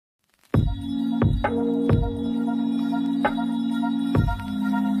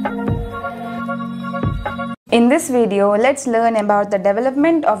In this video, let's learn about the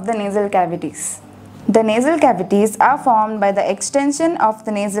development of the nasal cavities. The nasal cavities are formed by the extension of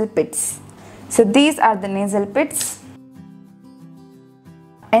the nasal pits. So these are the nasal pits,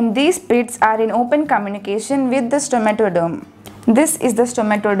 and these pits are in open communication with the stomatoderm. This is the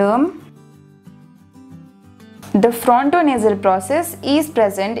stomatoderm. The frontonasal process is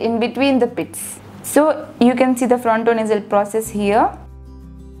present in between the pits. So you can see the frontonasal process here.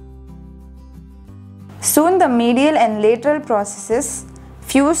 Soon the medial and lateral processes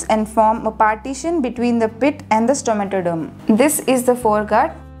fuse and form a partition between the pit and the stomatoderm. This is the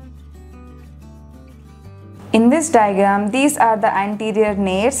foregut. In this diagram, these are the anterior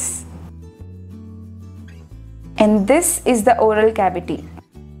nares, and this is the oral cavity.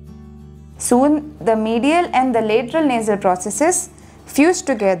 Soon the medial and the lateral nasal processes fuse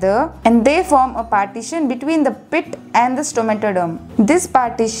together and they form a partition between the pit and the stomatoderm. This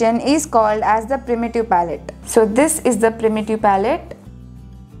partition is called as the primitive palate. So this is the primitive palate,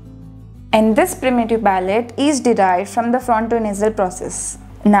 and this primitive palate is derived from the frontonasal process.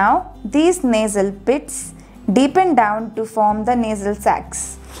 Now these nasal pits deepen down to form the nasal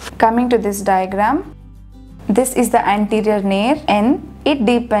sacs. Coming to this diagram, this is the anterior nare and it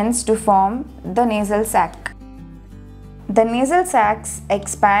deepens to form the nasal sac. The nasal sacs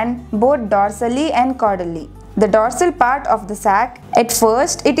expand both dorsally and caudally. The dorsal part of the sac, at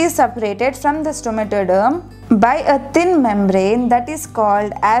first it is separated from the stomatoderm by a thin membrane that is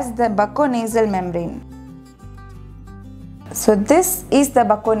called as the bucconasal membrane. So this is the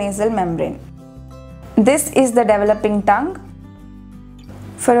bucconasal membrane. This is the developing tongue.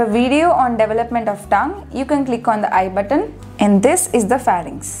 For a video on development of tongue, you can click on the I button, and this is the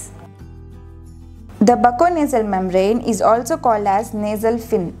pharynx. The bucconasal membrane is also called as nasal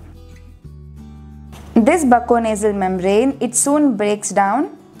fin. This bucconasal membrane, it soon breaks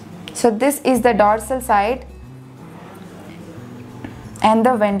down. So this is the dorsal side and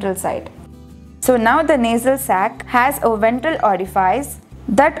the ventral side. So now the nasal sac has a ventral orifice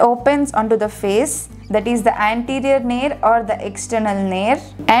that opens onto the face, that is the anterior nare or the external nare,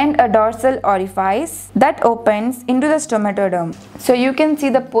 and a dorsal orifice that opens into the stomatoderm. So you can see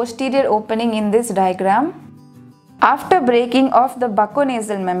the posterior opening in this diagram. After breaking of the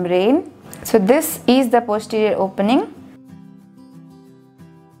bucconasal membrane, so this is the posterior opening.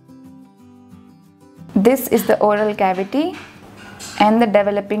 This is the oral cavity and the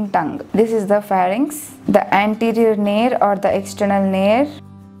developing tongue. This is the pharynx, the anterior nare or the external nare,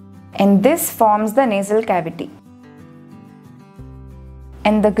 and this forms the nasal cavity.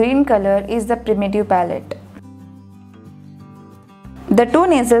 And the green color is the primitive palate. The two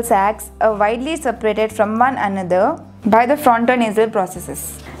nasal sacs are widely separated from one another by the frontonasal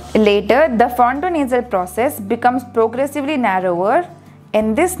processes. Later, the frontonasal process becomes progressively narrower,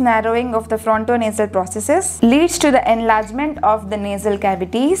 and this narrowing of the frontonasal processes leads to the enlargement of the nasal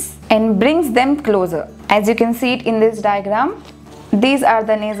cavities and brings them closer. As you can see it in this diagram, these are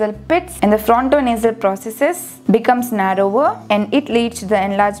the nasal pits, and the frontonasal processes becomes narrower and it leads to the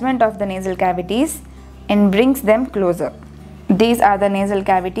enlargement of the nasal cavities and brings them closer. These are the nasal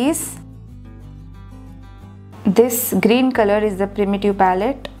cavities. This green color is the primitive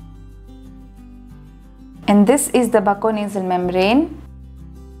palate, and this is the bucconasal membrane.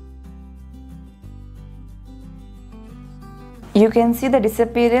 You can see the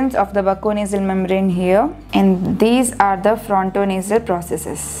disappearance of the bucconasal membrane here, and these are the frontonasal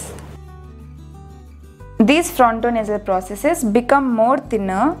processes. These frontonasal processes become more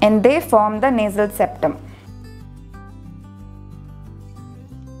thinner and they form the nasal septum.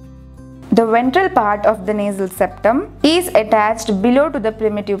 The ventral part of the nasal septum is attached below to the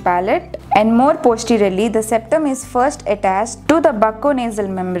primitive palate, and more posteriorly the septum is first attached to the bucconasal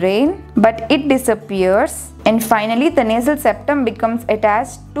membrane, but it disappears, and finally the nasal septum becomes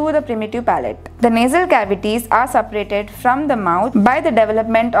attached to the primitive palate. The nasal cavities are separated from the mouth by the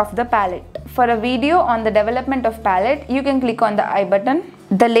development of the palate. For a video on the development of palate, you can click on the I button.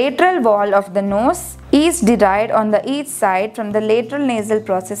 The lateral wall of the nose is derived on the each side from the lateral nasal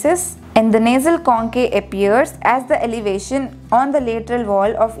processes, and the nasal conchae appears as the elevation on the lateral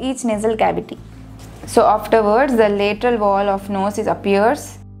wall of each nasal cavity. So afterwards, the lateral wall of nose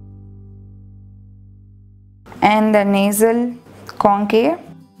appears, and the nasal conchae.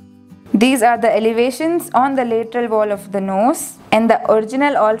 These are the elevations on the lateral wall of the nose, and the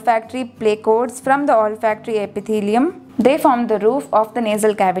original olfactory placodes from the olfactory epithelium. They form the roof of the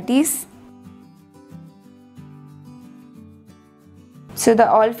nasal cavities. So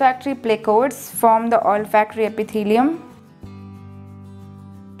the olfactory placodes form the olfactory epithelium.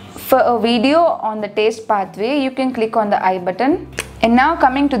 For a video on the taste pathway, you can click on the I button. And now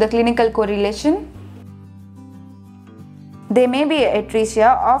coming to the clinical correlation. There may be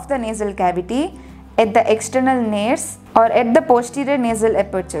atresia of the nasal cavity at the external nares or at the posterior nasal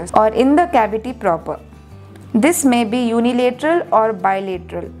apertures or in the cavity proper. This may be unilateral or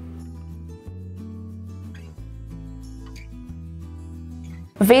bilateral.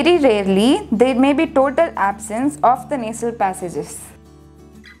 Very rarely, there may be total absence of the nasal passages.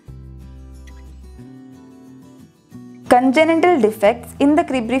 Congenital defects in the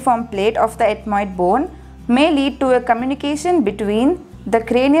cribriform plate of the ethmoid bone may lead to a communication between the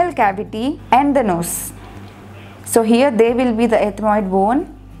cranial cavity and the nose. So here there will be the ethmoid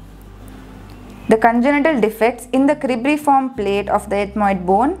bone. The congenital defects in the cribriform plate of the ethmoid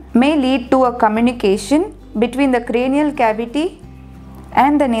bone may lead to a communication between the cranial cavity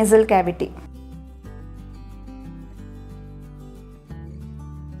and the nasal cavity.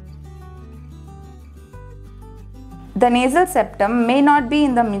 The nasal septum may not be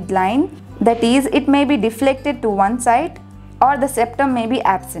in the midline, that is, it may be deflected to one side or the septum may be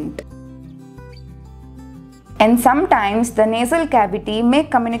absent. And sometimes the nasal cavity may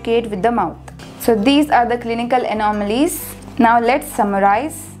communicate with the mouth. So these are the clinical anomalies. Now let's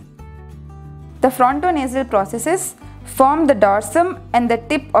summarize. The frontonasal processes form the dorsum and the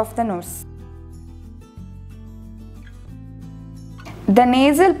tip of the nose. The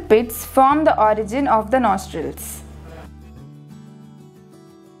nasal pits form the origin of the nostrils.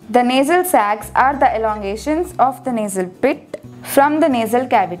 The nasal sacs are the elongations of the nasal pit from the nasal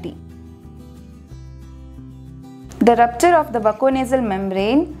cavity. The rupture of the bucconasal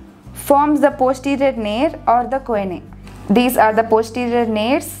membrane forms the posterior nair or the choanae. These are the posterior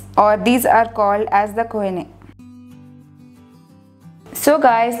nares, or these are called as the choanae. So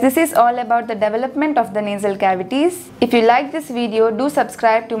guys, this is all about the development of the nasal cavities. If you like this video, do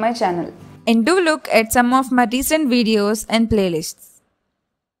subscribe to my channel. And do look at some of my recent videos and playlists.